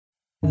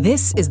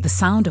This is the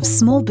sound of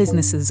small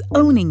businesses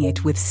owning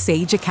it with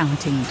Sage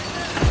Accounting.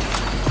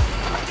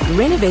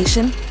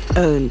 Renovation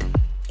owned.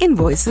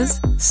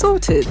 Invoices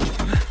sorted.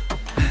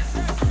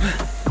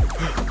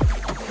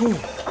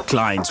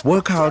 Clients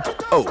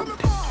workout owned.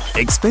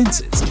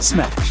 Expenses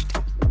smashed.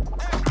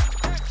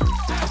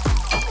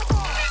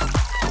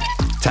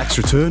 Tax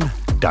return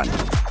done.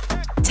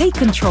 Take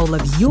control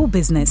of your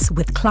business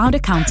with cloud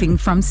accounting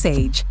from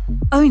Sage.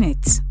 Own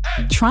it.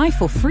 Try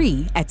for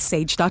free at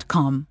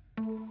sage.com.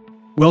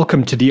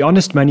 Welcome to the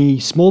Honest Money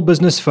Small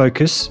Business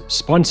Focus,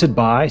 sponsored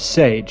by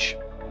Sage.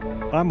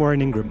 I'm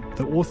Warren Ingram,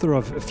 the author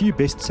of a few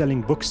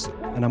best-selling books,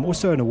 and I'm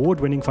also an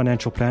award-winning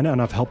financial planner,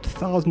 and I've helped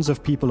thousands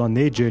of people on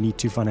their journey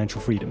to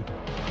financial freedom.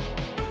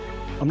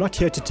 I'm not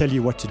here to tell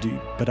you what to do,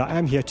 but I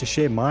am here to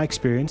share my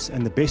experience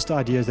and the best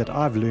ideas that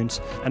I've learned,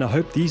 and I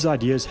hope these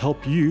ideas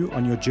help you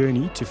on your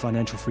journey to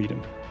financial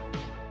freedom.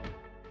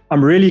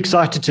 I'm really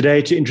excited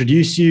today to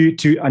introduce you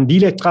to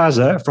Andile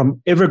Xaza from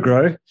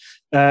Evergrow.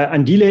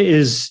 Andile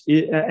is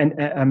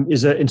an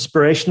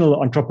inspirational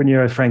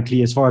entrepreneur,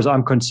 frankly, as far as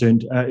I'm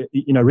concerned.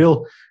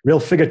 Real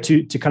figure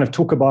to kind of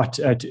talk about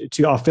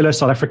to our fellow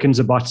South Africans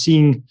about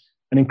seeing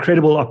an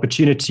incredible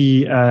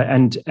opportunity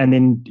and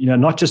then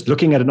not just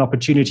looking at an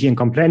opportunity and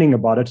complaining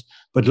about it,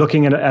 but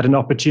looking at an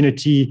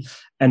opportunity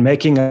and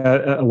making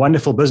a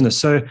wonderful business.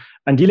 So,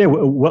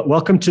 Andile,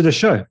 welcome to the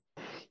show.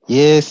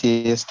 Yes.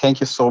 Thank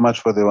you so much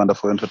for the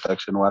wonderful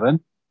introduction, Warren.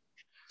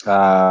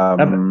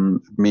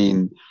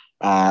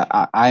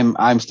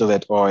 I'm still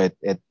at awe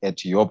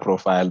at your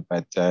profile,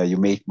 but you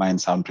make mine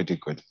sound pretty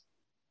good.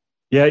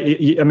 Yeah,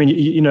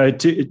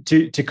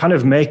 to kind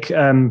of make,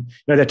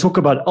 they talk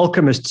about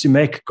alchemists who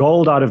make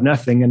gold out of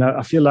nothing, and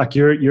I feel like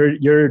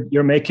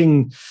you're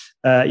making,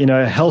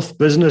 health,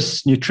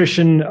 business,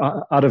 nutrition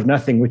out of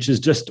nothing, which is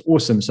just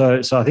awesome.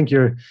 So I think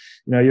you're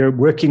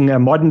working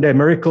modern day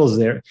miracles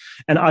there,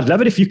 and I'd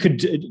love it if you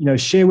could,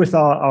 share with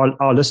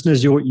our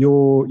listeners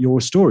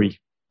your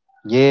story.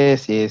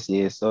 Yes.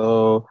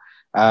 So.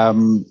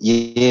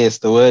 Yes,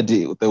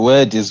 the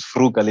word is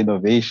frugal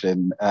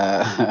innovation,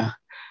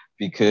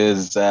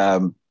 because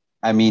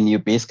you're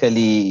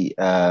basically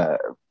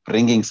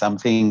bringing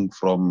something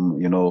from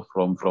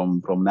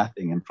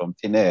nothing and from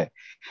thin air.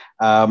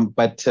 My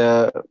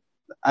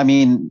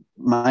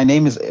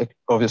name is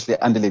obviously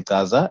Andile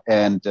Xaza,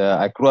 and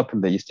I grew up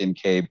in the Eastern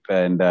Cape,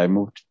 and I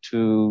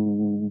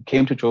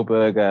came to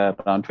Joburg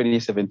around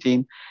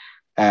 2017.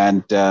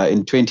 And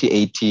in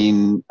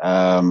 2018,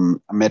 I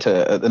met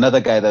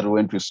another guy that I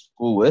went to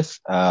school with.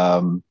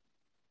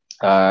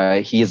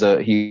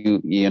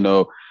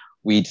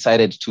 We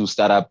decided to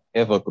start up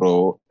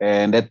Evergrow,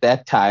 and at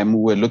that time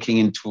we were looking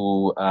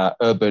into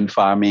urban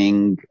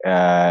farming,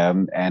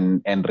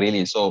 and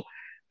really, so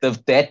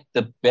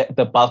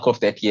the bulk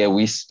of that year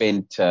we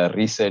spent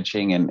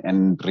researching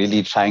and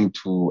really trying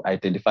to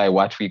identify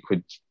what we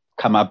could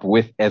come up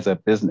with as a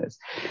business.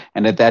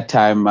 And at that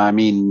time,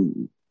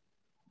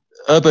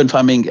 urban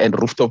farming and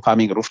rooftop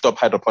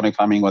hydroponic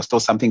farming was still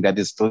something that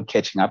is still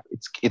catching up.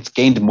 It's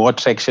gained more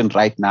traction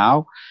right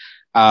now,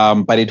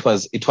 but it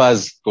was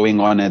going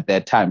on at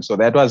that time. So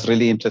that was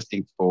really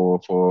interesting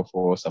for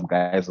some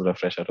guys who are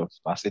fresh out of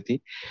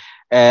varsity.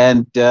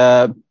 And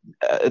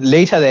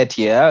later that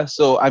year,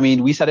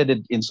 we started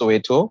it in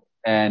Soweto,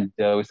 and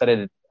we started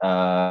it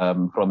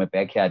from a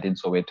backyard in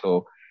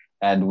Soweto,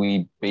 and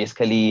we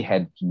basically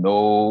had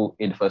no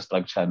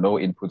infrastructure, no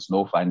inputs,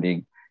 no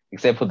funding,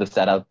 except for the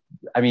startup.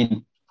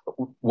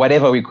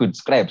 Whatever we could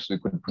scrape, we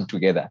could put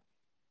together.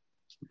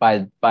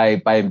 By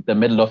the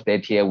middle of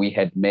that year, we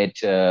had made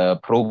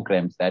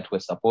programs that were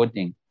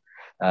supporting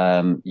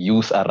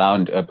youth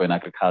around urban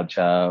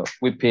agriculture.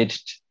 We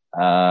pitched,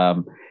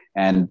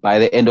 and by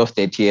the end of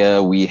that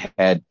year, we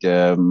had,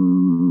 they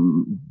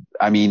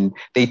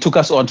took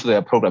us onto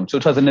their program. So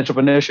it was an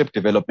entrepreneurship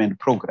development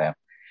program.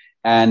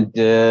 And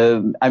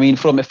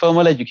from a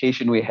formal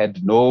education, we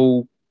had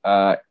no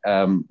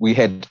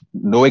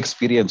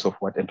experience of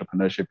what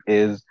entrepreneurship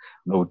is,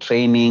 no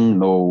training,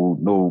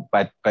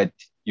 but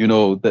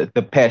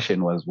the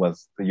passion was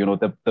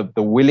the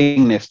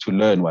willingness to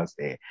learn was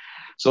there.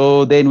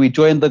 So then we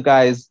joined the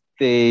guys.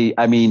 They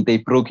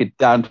broke it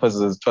down. It was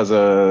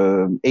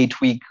a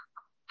 8-week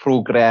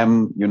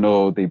program.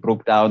 They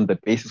broke down the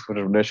basics of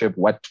entrepreneurship,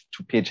 what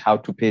to pitch, how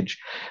to pitch,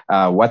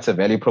 what's a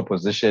value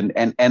proposition,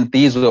 and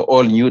these were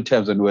all new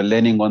terms, and we were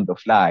learning on the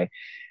fly.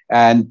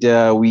 And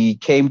we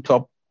came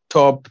top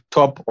of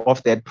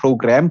that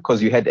program,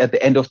 because you had, at the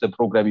end of the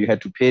program, you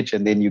had to pitch,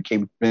 and then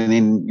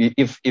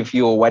if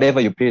whatever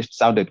you pitched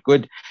sounded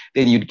good,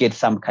 then you'd get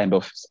some kind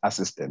of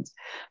assistance.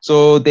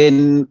 So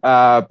then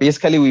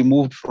basically we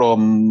moved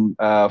from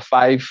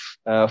five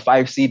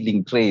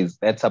seedling trays,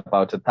 that's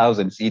about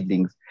 1,000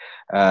 seedlings,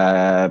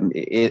 at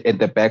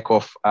the back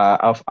of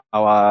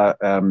our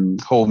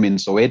home in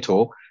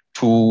Soweto,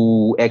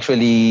 to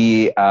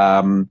actually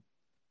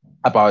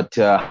about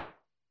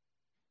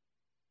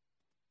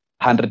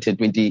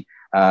 120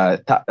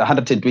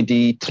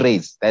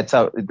 trays. That's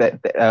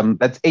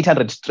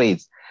 800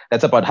 trays.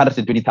 That's about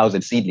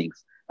 120,000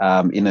 seedlings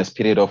in a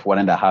period of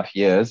 1.5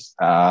 years.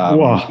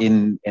 Wow.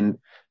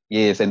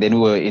 Yes, and then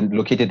we were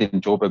located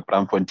in Joburg,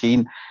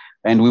 Braamfontein,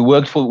 and we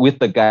worked with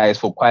the guys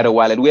for quite a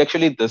while. And we're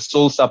actually the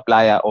sole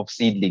supplier of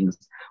seedlings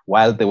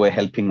while they were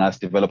helping us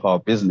develop our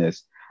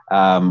business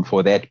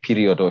for that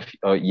period of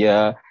a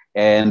year.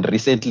 And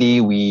recently,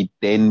 we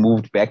then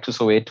moved back to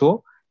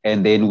Soweto,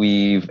 and then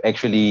we've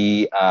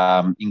actually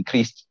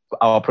increased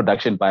our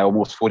production by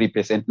almost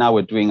 40%. Now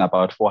we're doing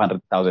about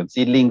 400,000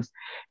 seedlings,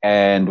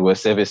 and we're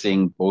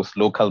servicing both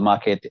local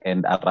market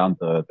and around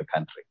the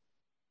country.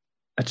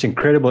 That's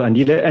incredible,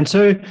 Andile. And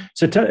so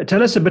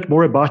tell us a bit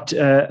more about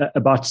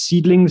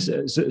seedlings.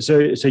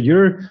 So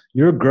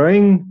you're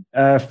growing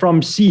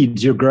from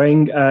seeds. You're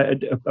growing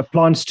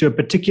plants to a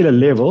particular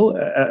level,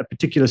 a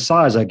particular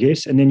size, I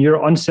guess, and then you're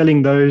on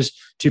selling those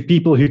to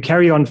people who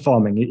carry on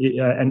farming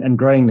and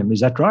growing them.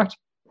 Is that right?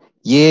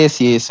 Yes.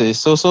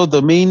 So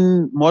the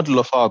main model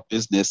of our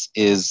business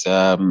is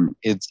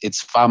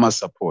it's farmer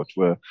support.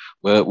 We're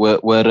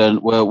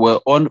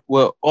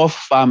off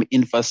farm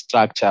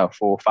infrastructure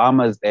for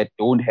farmers that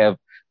don't have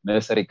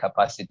nursery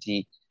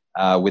capacity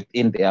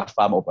within their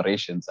farm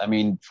operations. I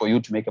mean, for you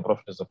to make a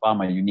profit as a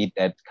farmer, you need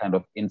that kind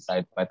of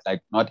insight, but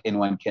like not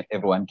everyone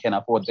can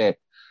afford that.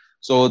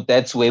 So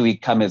that's where we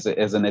come as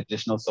an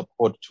additional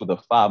support to the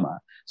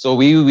farmer. So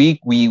we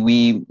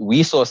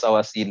source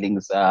our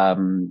seedlings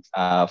from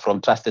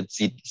trusted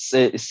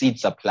seed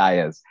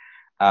suppliers,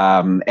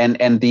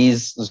 and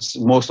these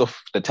most of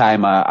the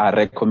time are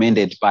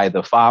recommended by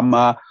the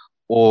farmer,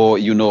 or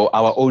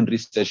our own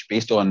research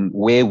based on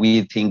where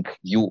we think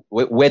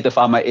where the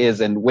farmer is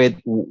and what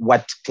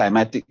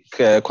climatic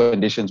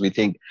conditions we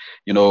think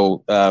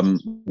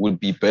would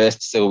be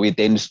best. So we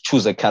then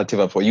choose a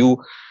cultivar for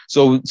you.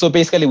 So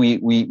basically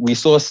we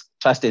source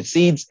trusted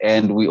seeds,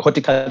 and we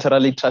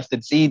horticulturally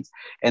trusted seeds,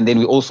 and then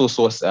we also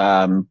source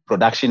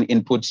production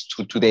inputs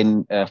to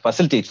then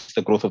facilitate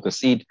the growth of the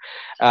seed.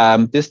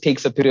 This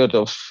takes a period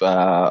of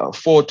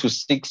 4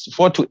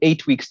 to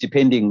 8 weeks,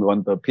 depending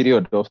on the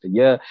period of the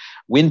year.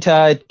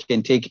 Winter, it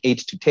can take 8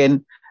 to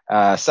 10.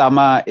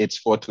 Summer, it's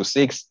 4 to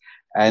 6.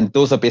 And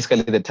those are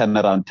basically the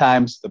turnaround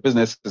times. The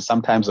business is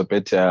sometimes a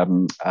bit,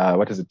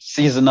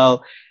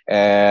 seasonal,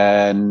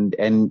 and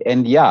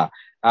yeah.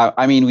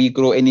 I mean, we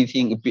grow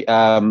anything.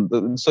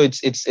 So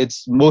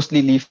it's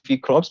mostly leafy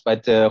crops,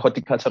 but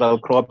horticultural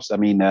crops. I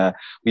mean,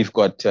 we've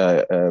got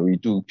we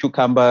do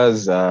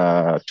cucumbers,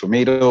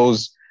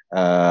 tomatoes,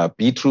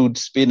 beetroot,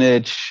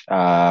 spinach.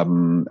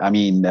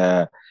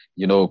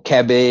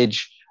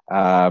 Cabbage,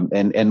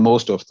 and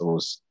most of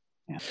those.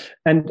 Yeah.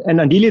 And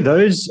Andile,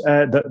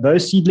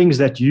 those seedlings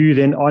that you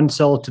then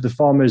on-sell to the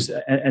farmers,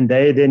 and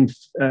they then,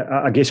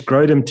 I guess,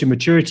 grow them to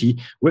maturity.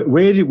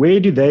 Where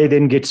do they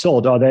then get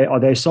sold? Are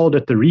they sold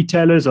at the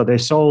retailers? Are they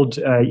sold,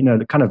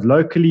 kind of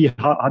locally?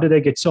 How do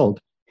they get sold?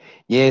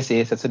 Yes,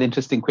 that's an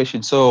interesting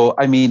question. So,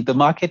 I mean, the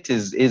market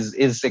is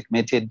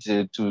segmented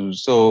yes.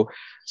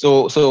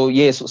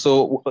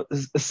 So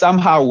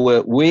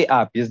somehow we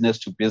are business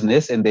to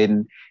business, and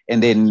then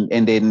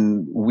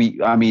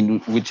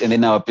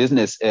our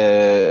business,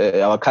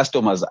 our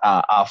customers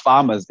are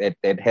farmers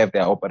that have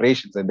their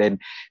operations, and then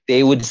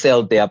they would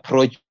sell their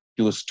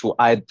produce to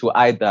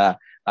either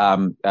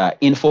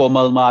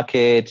informal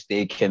market.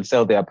 They can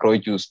sell their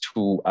produce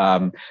to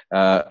a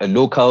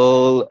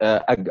local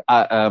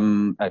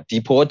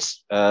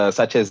depots,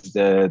 such as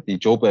the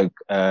Joburg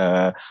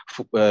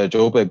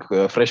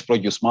fresh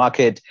produce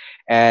market,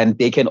 and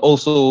they can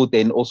also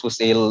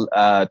sell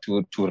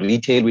to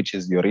retail, which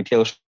is your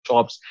retail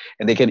shops,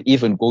 and they can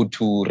even go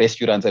to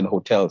restaurants and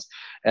hotels,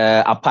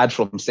 apart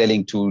from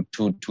selling to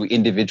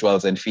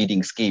individuals and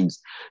feeding schemes.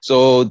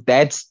 So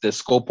that's the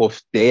scope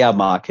of their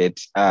market,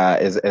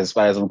 as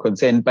far as I'm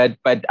concerned. But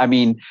I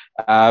mean,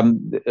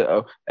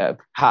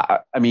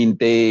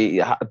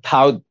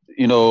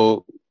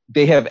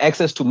 they have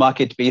access to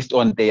market based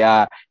on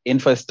their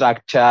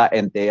infrastructure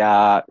and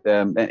their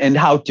and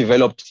how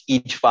developed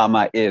each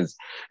farmer is,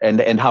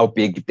 and how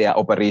big their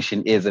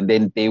operation is, and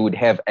then they would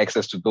have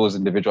access to those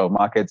individual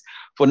markets.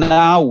 For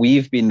now,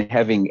 we've been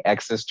having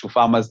access to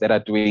farmers that are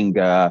doing.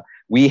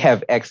 We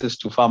have access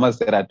to farmers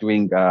that are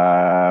doing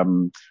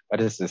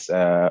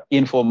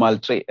informal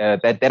trade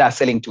that are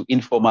selling to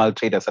informal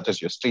traders, such as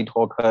your street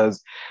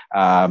hawkers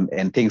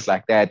and things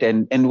like that.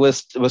 And we're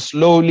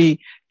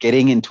slowly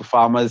getting into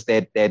farmers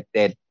that have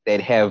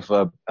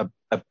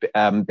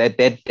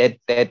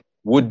that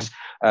would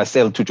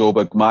sell to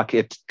Joburg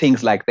market,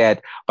 things like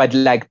that. But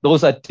like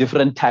those are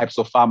different types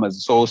of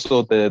farmers. So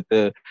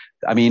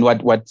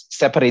what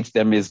separates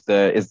them is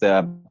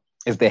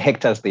the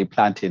hectares they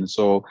plant in.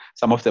 So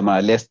some of them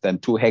are less than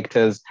 2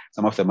 hectares,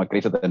 some of them are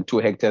greater than 2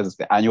 hectares,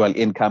 the annual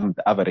income,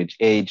 the average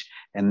age,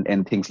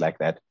 and things like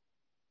that.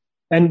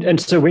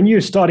 And so when you're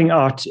starting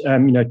out,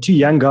 2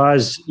 young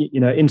guys,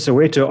 in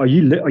Soweto, are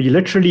you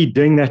literally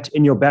doing that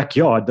in your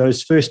backyard?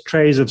 Those first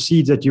trays of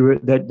seeds that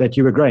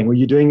you were growing, were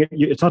you doing it?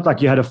 It's not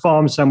like you had a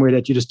farm somewhere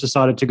that you just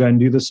decided to go and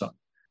do this on.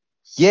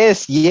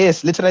 Yes,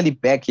 literally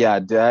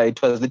backyard.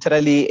 It was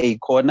literally a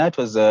corner. It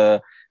was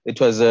It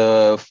was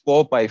a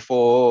 4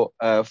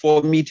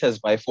 meters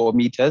by 4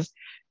 meters.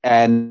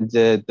 And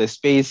the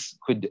space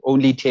could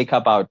only take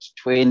about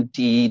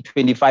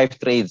 25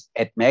 trays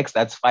at max.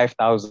 That's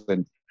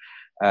 5,000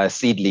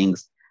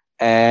 seedlings.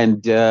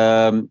 And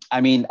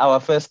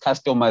our first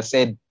customer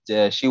said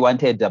she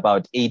wanted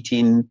about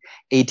 18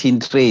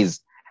 trays.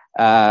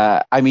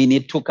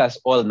 It took us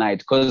all night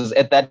because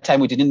at that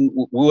time we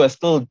were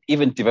still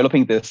even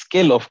developing the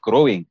skill of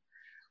growing.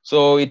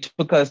 So it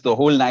took us the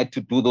whole night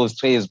to do those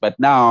trays. But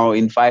now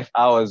in 5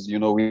 hours,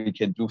 we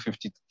can do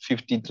 50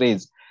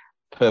 trays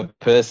per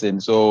person.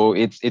 So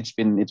it's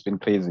been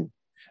crazy.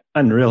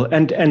 Unreal.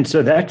 And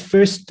so that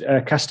first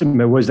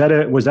customer, was that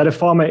a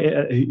farmer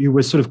who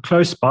was sort of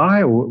close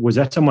by, or was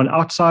that someone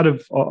outside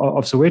of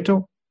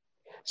Soweto?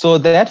 So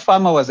that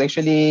farmer was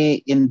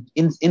actually in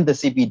the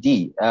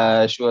CBD.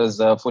 She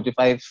was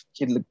 45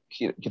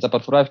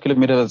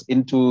 kilometers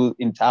in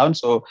town.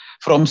 So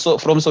from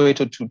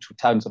Soweto to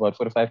town is about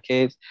 45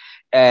 km.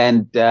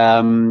 And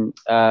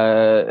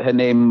her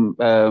name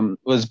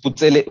was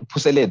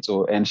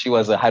Puseleto, and she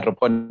was a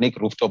hydroponic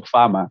rooftop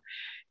farmer.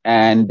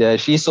 And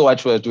she saw what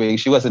she was doing.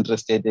 She was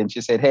interested, and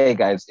she said, "Hey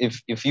guys,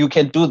 if you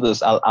can do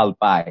this, I'll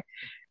buy."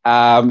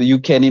 You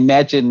can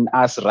imagine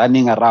us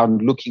running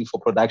around looking for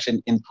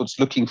production inputs,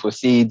 looking for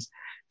seeds,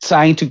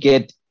 trying to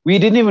get. We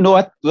didn't even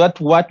know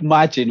what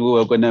margin we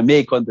were going to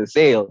make on the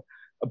sale.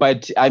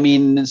 But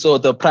so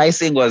the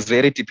pricing was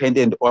very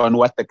dependent on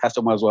what the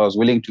customers was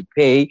willing to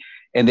pay.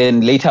 And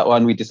then later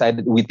on, we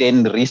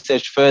then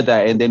researched further,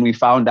 and then we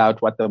found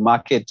out what the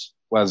market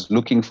was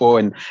looking for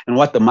and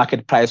what the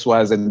market price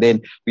was. And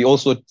then we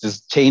also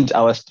just changed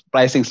our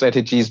pricing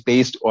strategies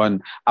based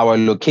on our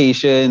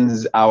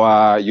locations,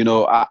 our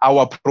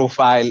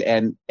profile,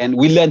 and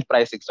we learned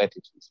pricing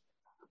strategies.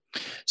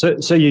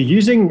 So you're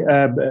using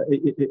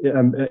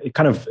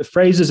kind of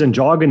phrases and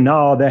jargon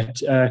now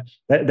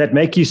that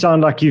make you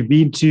sound like you've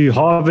been to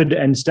Harvard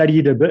and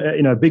studied a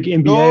big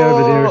MBA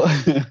over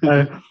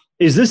there.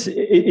 Is this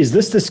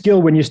the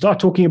skill when you start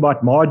talking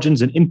about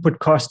margins and input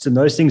costs and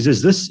those things?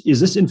 Is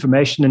this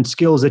information and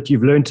skills that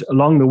you've learned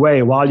along the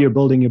way while you're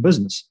building your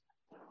business?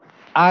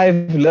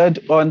 I've learned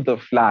on the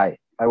fly.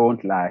 I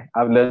won't lie.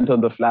 I've learned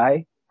on the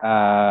fly.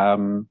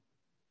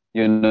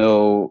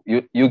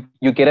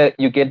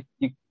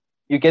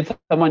 You get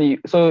someone.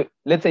 So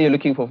let's say you're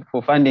looking for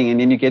funding, and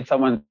then you get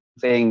someone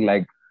saying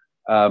like,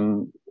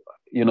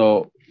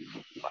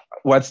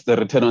 what's the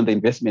return on the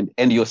investment,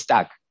 and you're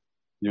stuck.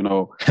 You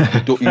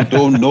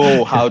don't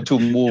know how to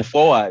move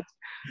forward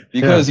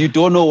because you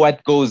don't know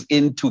what goes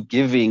into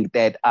giving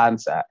that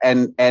answer.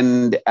 And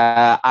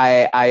I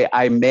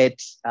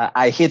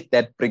hit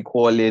that brick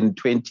wall in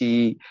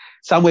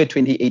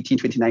 2018,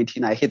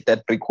 2019. I hit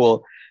that brick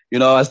wall. I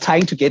was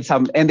trying to get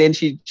some, and then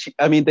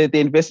the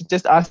investor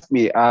just asked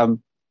me,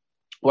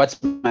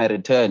 what's my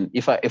return?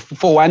 If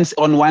for once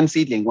on one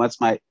seedling, what's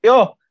my,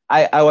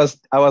 I was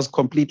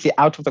completely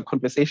out of the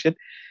conversation.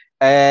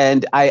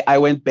 And I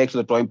went back to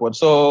the drawing board.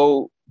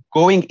 So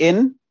going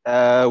in,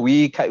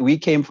 we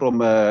came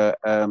from a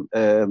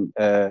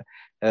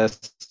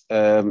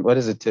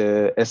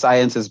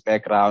sciences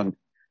background.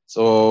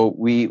 So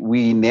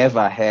we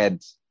never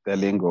had the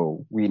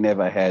lingo. We learn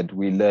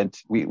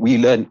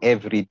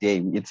every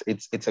day.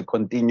 It's a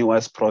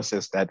continuous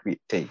process that we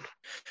take.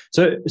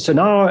 So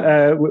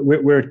now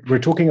we're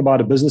talking about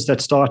a business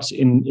that starts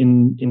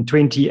in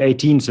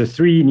 2018. So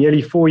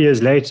nearly 4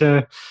 years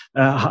later.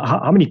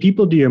 How many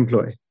people do you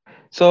employ?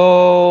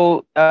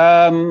 So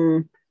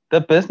the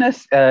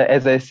business,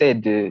 as I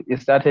said,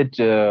 it started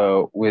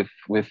with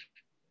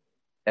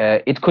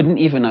it couldn't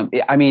even.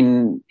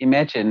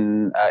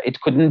 Imagine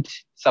it couldn't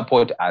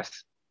support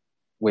us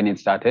when it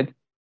started.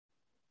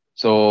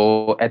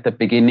 So at the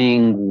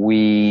beginning,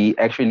 we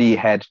actually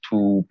had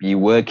to be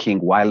working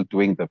while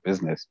doing the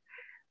business.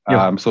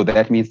 Yeah. So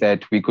that means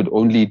that we could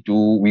only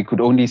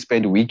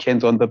spend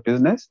weekends on the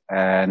business.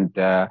 And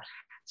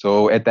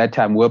so at that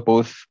time, we're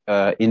both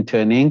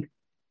interning,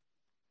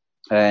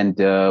 and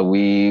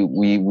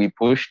we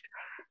pushed.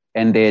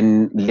 And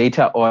then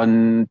later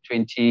on,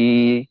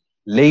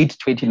 late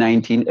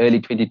 2019, early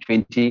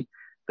 2020,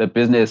 the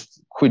business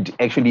could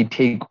actually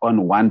take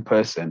on one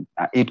person.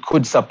 It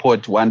could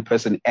support one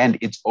person and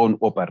its own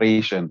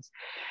operations.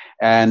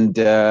 And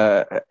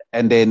then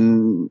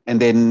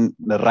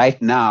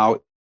right now,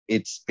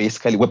 it's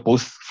basically we're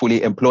both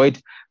fully employed,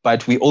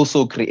 but we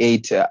also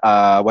create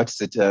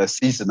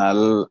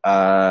seasonal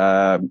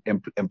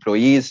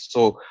employees.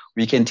 So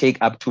we can take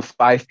up to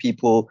 5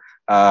 people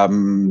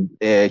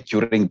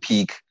during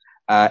peak.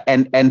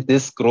 And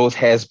this growth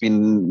has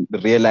been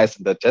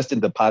realized just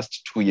in the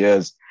past 2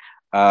 years.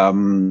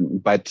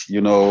 But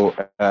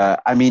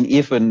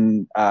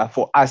even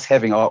for us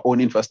having our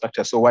own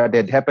infrastructure, so what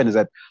had happened is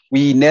that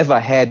we never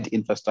had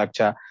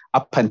infrastructure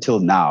up until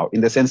now,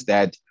 in the sense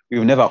that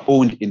we've never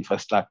owned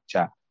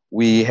infrastructure.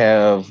 We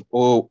have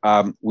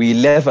we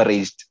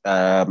leveraged.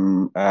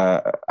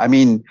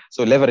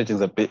 So leverage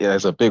is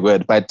a big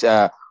word, but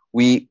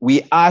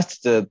we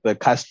asked the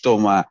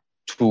customer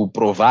to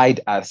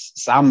provide us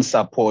some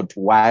support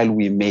while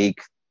we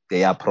make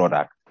their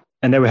product.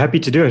 And they were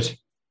happy to do it.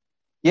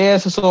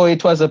 Yes, so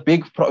it was a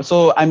big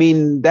so I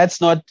mean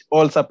that's not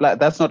all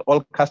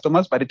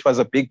customers, but it was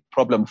a big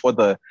problem for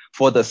that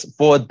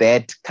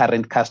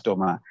current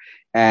customer,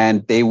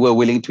 and they were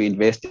willing to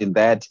invest in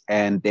that.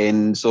 And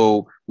then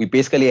so we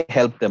basically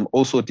helped them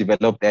also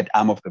develop that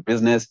arm of the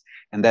business,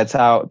 and that's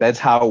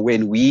how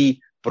when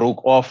we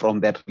broke off from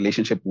that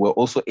relationship, we were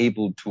also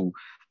able to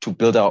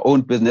build our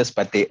own business,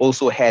 but they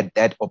also had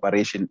that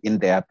operation in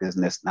their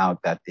business now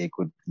that they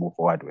could move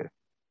forward with.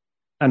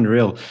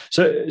 Unreal.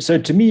 So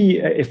to me,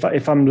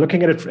 if I'm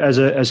looking at it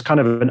as kind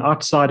of an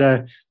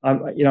outsider,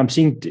 I'm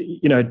seeing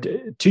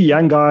two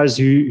young guys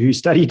who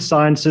studied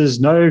sciences,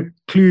 no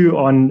clue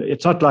on.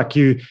 It's not like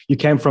you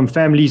came from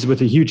families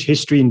with a huge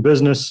history in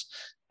business.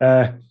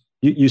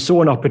 You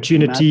saw an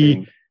opportunity.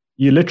 Nothing.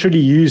 You literally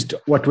used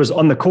what was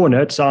on the corner.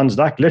 It sounds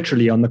like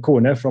literally on the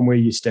corner from where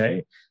you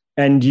stay,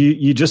 and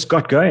you just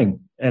got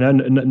going,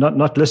 and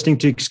not listening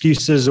to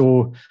excuses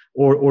or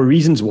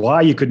reasons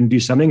why you couldn't do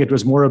something. It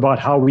was more about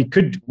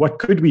what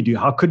could we do?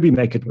 How could we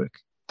make it work?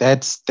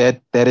 That is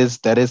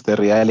the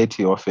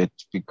reality of it,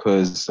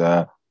 because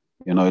it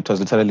was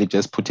literally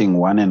just putting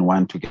one and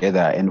one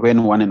together. And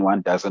when one and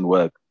one doesn't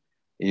work,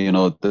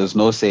 there's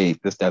no say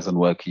this doesn't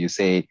work. You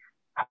say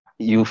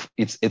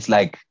it's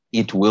like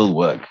it will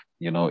work.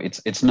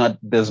 It's not,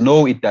 there's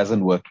no it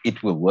doesn't work,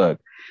 it will work.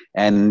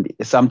 And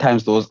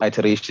sometimes those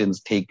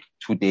iterations take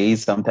 2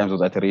 days, sometimes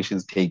those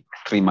iterations take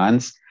 3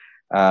 months,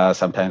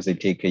 sometimes they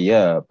take a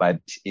year, but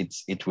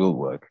it will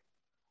work.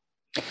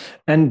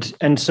 And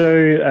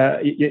so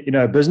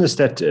a business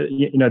that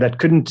that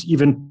couldn't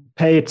even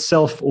pay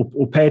itself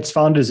or pay its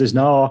founders is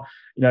now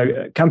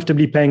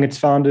comfortably paying its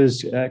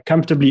founders,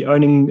 comfortably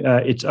owning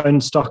its own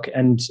stock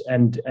and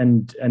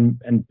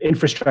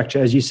infrastructure,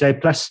 as you say,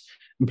 plus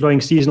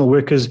employing seasonal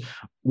workers.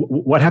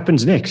 What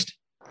happens next?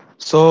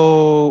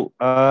 So,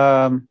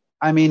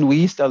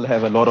 we still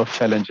have a lot of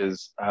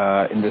challenges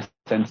in the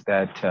sense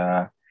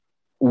that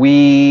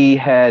we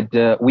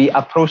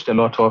approached a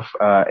lot of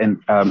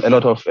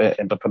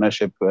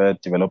entrepreneurship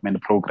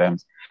development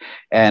programs,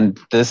 and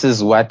this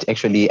is what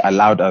actually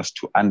allowed us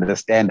to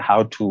understand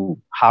how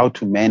to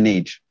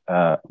manage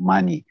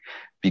money,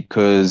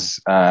 because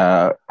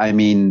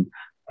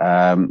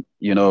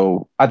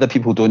other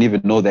people don't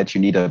even know that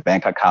you need a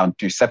bank account.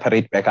 To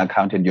separate bank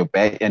account and your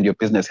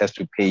business has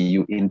to pay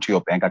you into your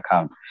bank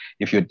account.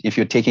 If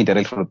you're taking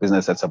direct from a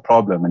business, that's a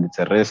problem, and it's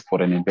a risk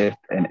for an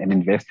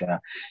investor.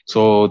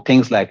 So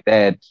things like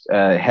that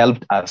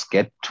helped us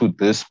get to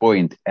this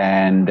point.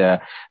 And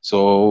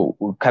so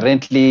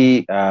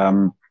currently,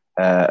 the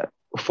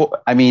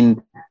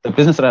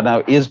business right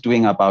now is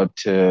doing about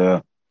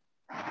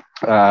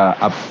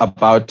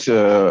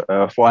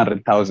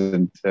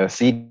 400,000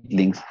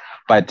 seedlings,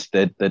 but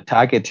the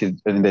target is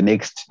in the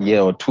next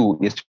year or two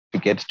is to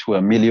get to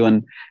 1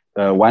 million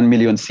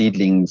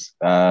seedlings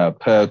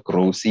per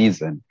grow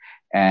season,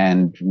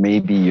 and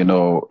maybe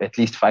at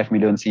least 5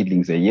 million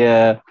seedlings a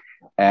year,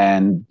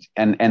 and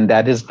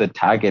that is the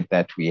target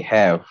that we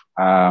have.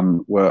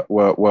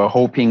 We're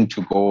hoping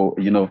to go.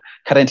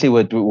 Currently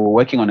we're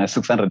working on a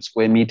 600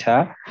 square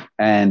meter,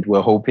 and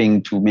we're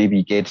hoping to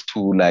maybe get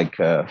to like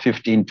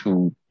 10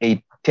 to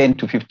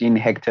 15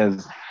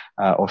 hectares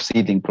of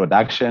seedling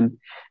production.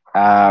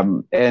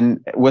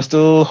 And we're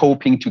still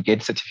hoping to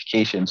get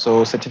certification.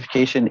 So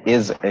certification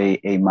is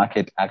a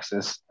market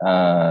access.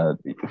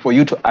 For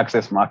you to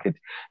access market,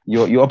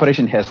 your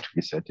operation has to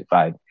be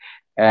certified.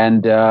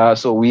 And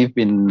so we've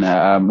been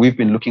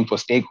looking for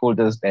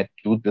stakeholders that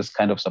do this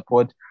kind of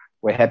support.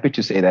 We're happy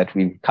to say that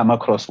we've come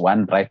across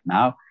one right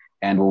now,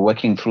 and we're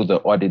working through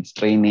the audits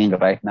training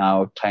right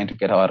now, trying to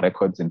get our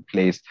records in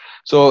place.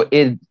 So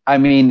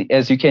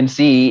as you can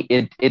see,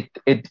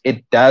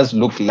 it does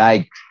look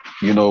like,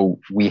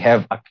 we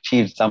have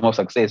achieved some of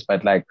success,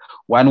 but like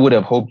one would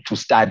have hoped to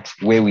start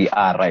where we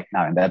are right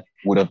now, and that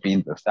would have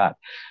been the start.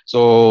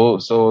 So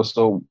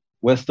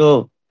we're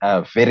still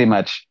very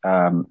much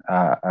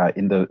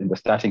in the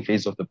starting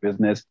phase of the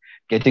business,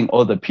 getting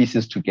all the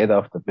pieces together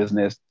of the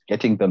business,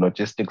 getting the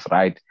logistics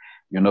right,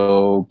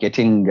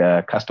 getting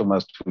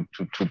customers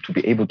to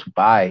be able to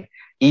buy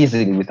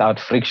easily without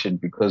friction,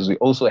 because we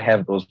also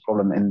have those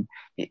problems in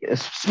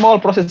small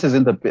processes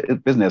in the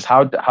business.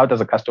 How does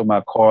a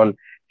customer call,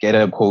 get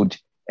a quote,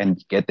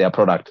 and get their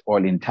product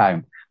all in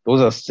time?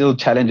 Those are still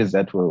challenges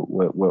that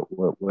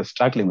we're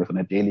struggling with on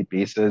a daily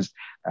basis.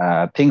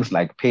 Things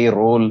like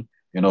payroll,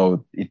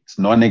 it's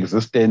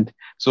non-existent.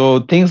 So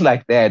things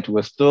like that,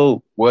 we're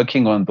still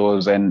working on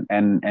those. And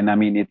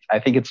I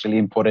think it's really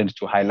important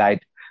to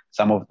highlight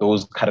some of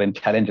those current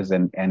challenges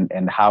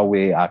and how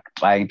we are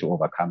trying to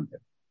overcome them.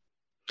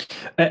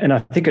 And I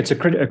think it's a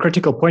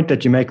critical point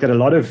that you make, that a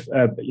lot of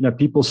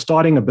people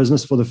starting a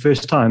business for the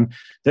first time,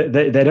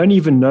 they don't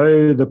even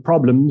know the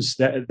problems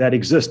that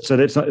exist. So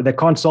they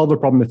can't solve a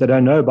problem if they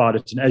don't know about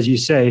it. And as you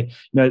say,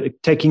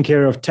 taking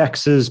care of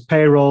taxes,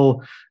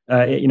 payroll,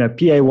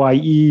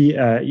 PAYE,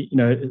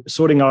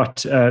 sorting out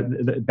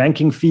the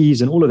banking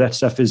fees and all of that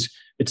stuff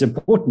it's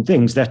important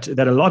things that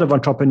a lot of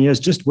entrepreneurs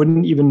just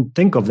wouldn't even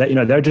think of. That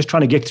they're just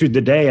trying to get through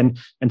the day and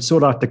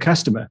sort out the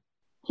customer.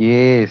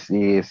 Yes.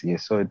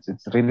 So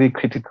it's really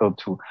critical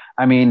too.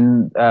 I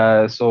mean,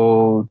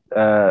 SAICA,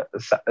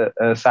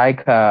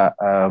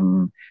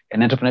 an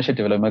Entrepreneurship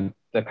Development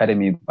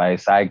Academy by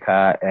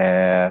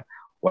SAICA,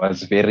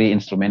 was very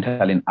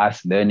instrumental in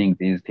us learning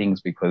these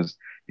things because,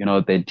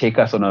 they take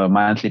us on a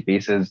monthly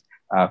basis,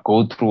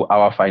 go through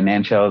our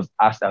financials,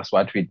 ask us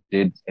what we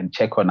did and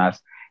check on us.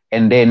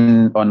 And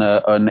then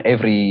on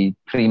every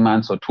 3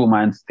 months or 2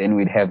 months, then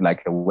we'd have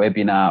like a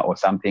webinar or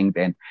something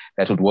then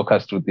that would walk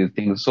us through these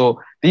things. So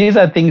these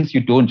are things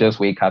you don't just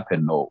wake up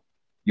and know.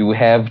 You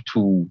have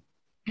to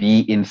be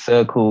in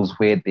circles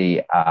where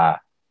they are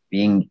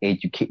being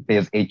educated.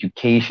 There's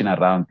education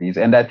around these.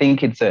 And I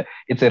think it's a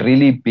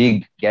really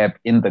big gap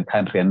in the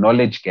country, a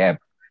knowledge gap.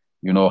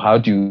 How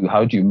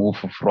do you move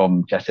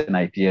from just an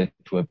idea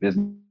to a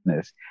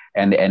business?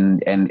 And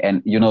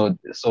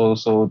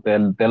so there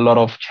are a lot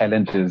of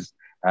challenges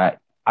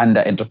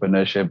under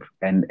entrepreneurship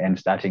and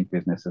starting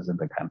businesses in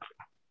the country.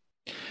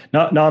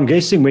 Now I'm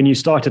guessing when you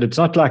started, it's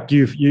not like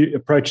you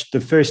approached the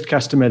first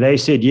customer, they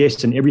said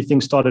yes, and everything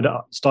started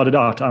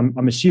out.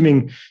 I'm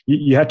assuming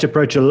you had to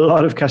approach a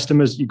lot of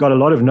customers. You got a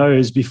lot of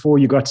no's before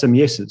you got some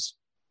yeses.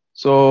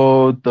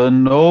 So the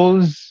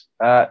no's.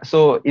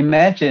 So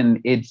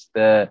imagine it's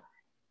the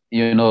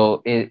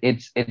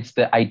it's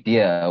the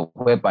idea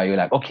whereby you're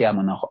like, okay, I'm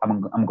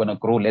gonna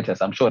grow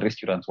lettuce. I'm sure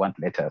restaurants want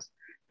lettuce.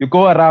 You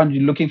go around,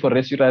 you're looking for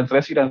restaurants.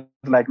 Restaurants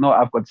like, no,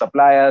 I've got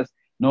suppliers.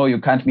 No,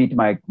 you can't meet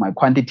my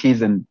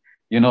quantities, and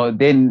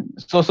then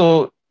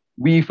so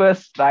we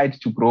first tried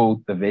to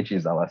grow the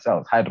veggies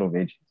ourselves, hydro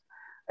veggies,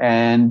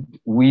 and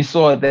we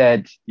saw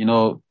that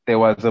there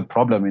was a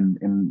problem in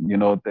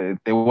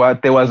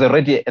there was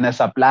already a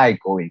supply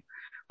going,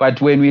 but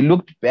when we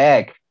looked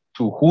back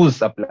to who's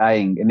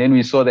supplying, and then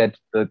we saw that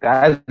the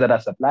guys that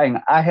are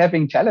supplying are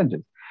having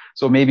challenges.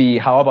 So maybe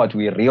how about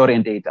we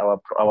reorientate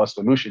our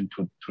solution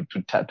to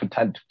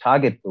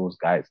target those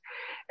guys,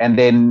 and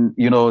then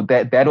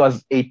that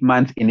was 8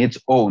 months in its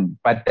own,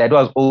 but that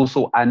was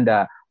also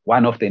under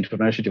one of the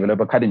Entrepreneurship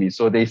Developer Academies.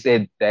 So they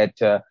said that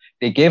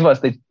they gave us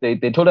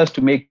they told us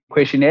to make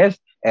questionnaires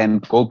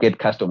and go get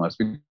customers,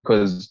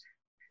 because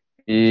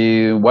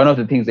one of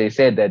the things they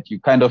said that you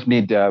kind of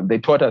need, they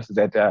taught us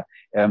that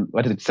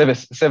what is it,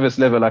 service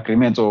level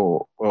agreements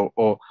or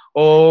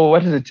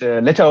what is it,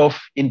 letter of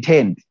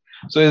intent.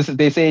 So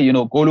they say,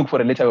 go look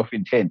for a letter of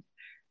intent.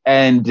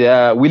 And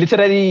we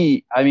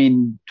literally,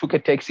 took a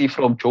taxi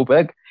from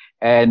Joburg,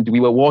 and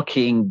we were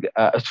walking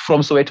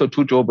from Soweto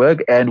to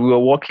Joburg, and we were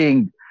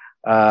walking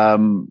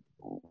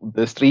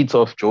the streets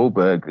of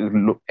Joburg,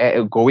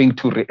 going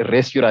to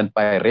restaurant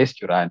by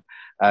restaurant,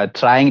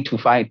 trying to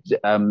find,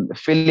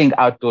 filling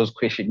out those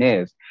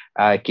questionnaires,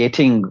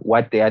 getting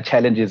what their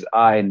challenges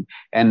are,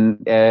 and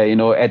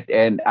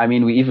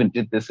we even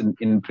did this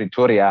in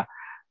Pretoria,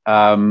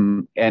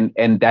 and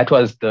that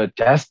was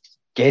just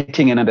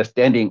getting an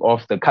understanding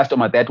of the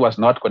customer that was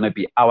not going to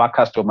be our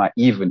customer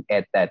even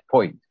at that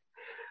point.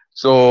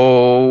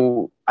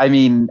 So I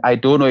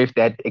don't know if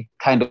that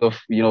kind of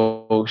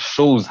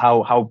shows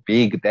how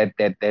big that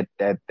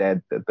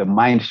the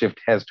mind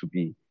shift has to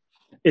be.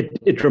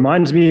 It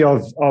reminds me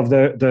of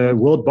the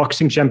world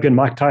boxing champion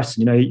Mike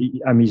Tyson.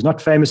 He's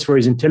not famous for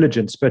his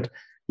intelligence, but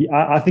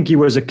I think he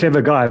was a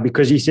clever guy,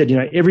 because he said,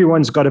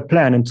 everyone's got a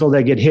plan until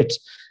they get hit,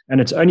 and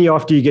it's only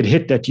after you get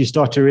hit that you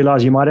start to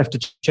realize you might have to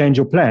change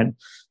your plan.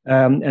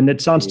 And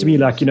it sounds to me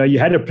like you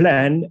had a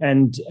plan,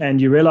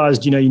 and you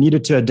realized you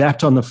needed to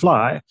adapt on the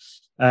fly,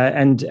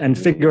 and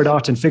figure it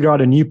out, and figure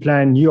out a new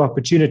plan, new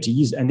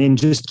opportunities, and then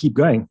just keep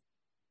going.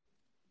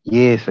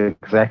 Yes,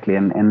 exactly.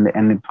 And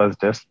it was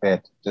just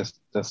that, just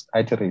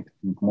iterate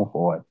and move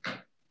forward.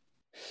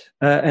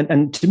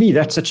 And to me,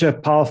 that's such a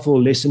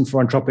powerful lesson for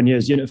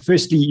entrepreneurs.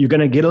 Firstly, you're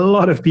going to get a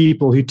lot of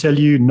people who tell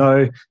you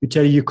no, who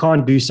tell you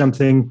can't do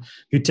something,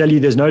 who tell you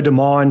there's no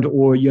demand,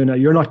 or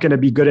you're not going to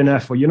be good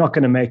enough, or you're not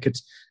going to make it.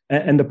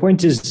 And the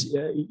point is,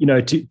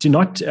 to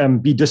not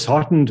be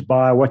disheartened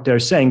by what they're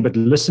saying, but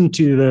listen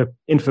to the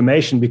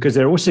information, because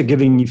they're also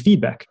giving you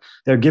feedback.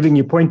 They're giving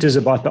you pointers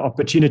about the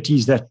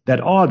opportunities that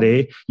are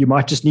there. You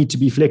might just need to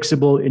be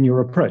flexible in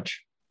your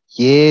approach.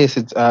 Yes,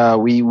 it's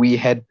we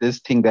had this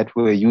thing that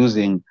we were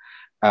using.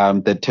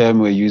 The term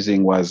we're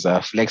using was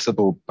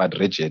flexible but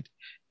rigid,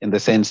 in the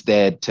sense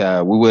that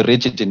we were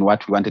rigid in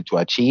what we wanted to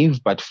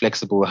achieve, but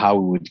flexible how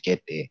we would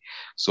get there.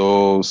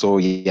 So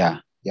yeah,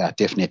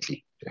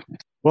 definitely.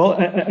 Well,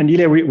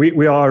 Andile,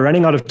 we are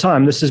running out of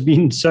time. This has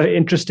been so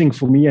interesting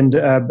for me, and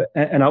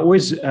I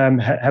always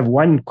have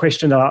one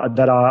question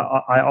that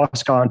I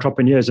ask our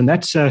entrepreneurs, and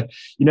that's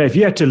if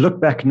you had to look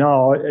back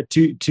now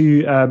to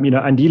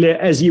Andile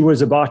as he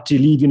was about to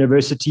leave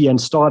university and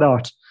start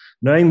out,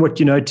 knowing what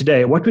you know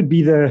today, what would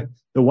be the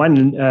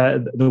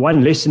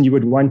one lesson you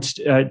would want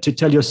to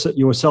tell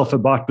yourself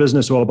about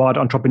business or about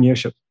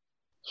entrepreneurship?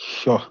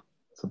 Sure,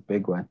 it's a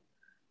big one.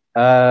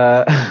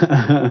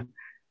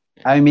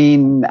 I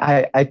mean,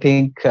 I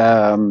think,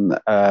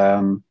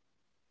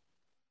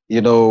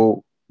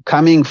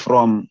 coming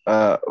from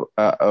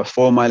a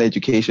formal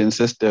education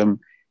system,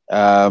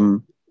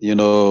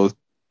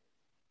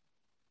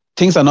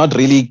 things are not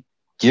really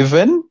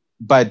given,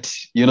 but,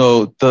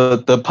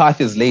 the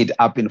path is laid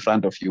up in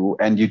front of you,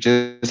 and you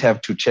just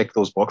have to check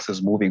those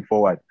boxes moving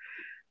forward.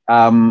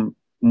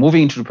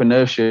 Moving into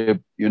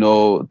entrepreneurship,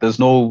 there's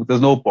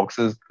no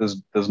boxes,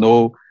 there's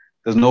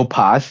no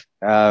path.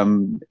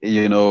 When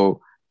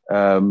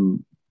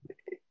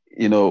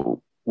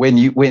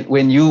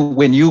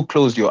you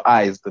close your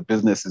eyes, the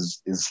business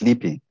is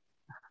sleeping.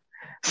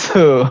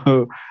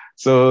 So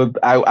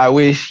I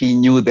wish he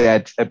knew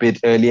that a bit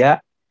earlier.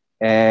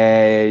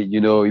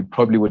 He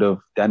probably would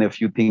have done a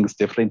few things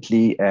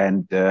differently,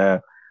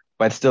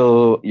 but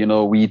still,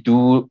 we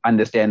do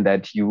understand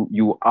that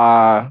you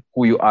are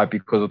who you are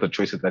because of the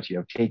choices that you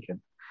have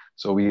taken.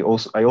 So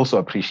I also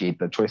appreciate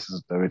the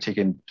choices that were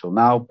taken till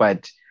now,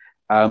 but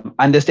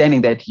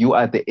understanding that you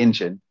are the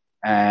engine,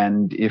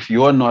 and if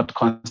you're not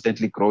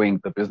constantly growing,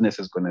 the business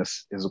is gonna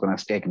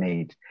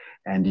stagnate,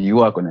 and you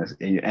are gonna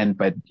and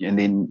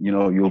then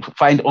you'll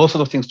find all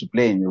sorts of things to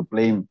blame. You'll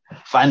blame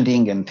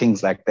funding and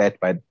things like that,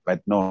 but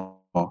no,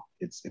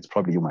 it's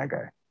probably you, my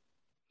guy.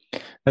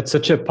 That's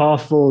such a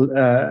powerful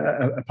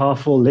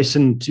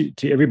lesson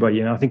to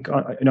everybody. And I think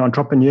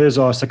entrepreneurs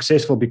are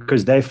successful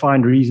because they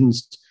find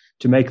reasons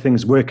to make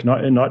things work,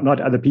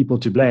 not other people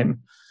to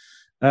blame.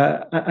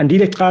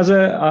 Andile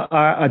Xaza,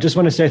 I just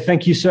want to say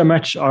thank you so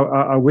much.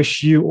 I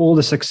wish you all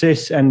the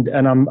success, and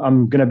I'm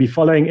going to be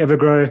following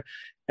Evergrow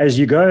as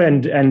you go,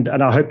 and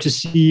I hope to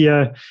see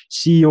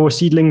your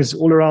seedlings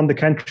all around the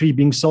country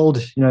being sold,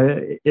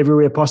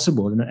 everywhere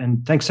possible.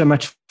 And thanks so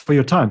much for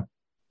your time.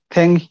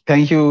 Thank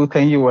you,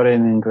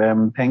 Warren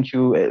Ingram. Thank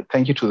you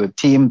to the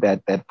team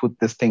that put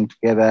this thing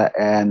together,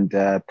 and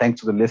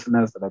thanks to the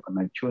listeners that are going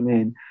to tune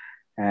in.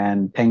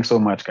 And thanks so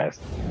much, guys.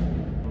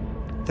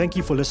 Thank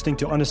you for listening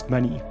to Honest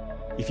Money.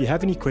 If you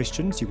have any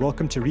questions, you're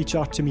welcome to reach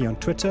out to me on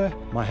Twitter.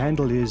 My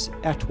handle is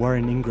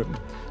 @WarrenIngram.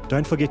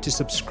 Don't forget to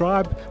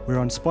subscribe. We're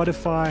on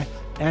Spotify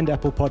and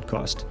Apple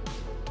Podcast.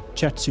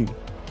 Chat soon.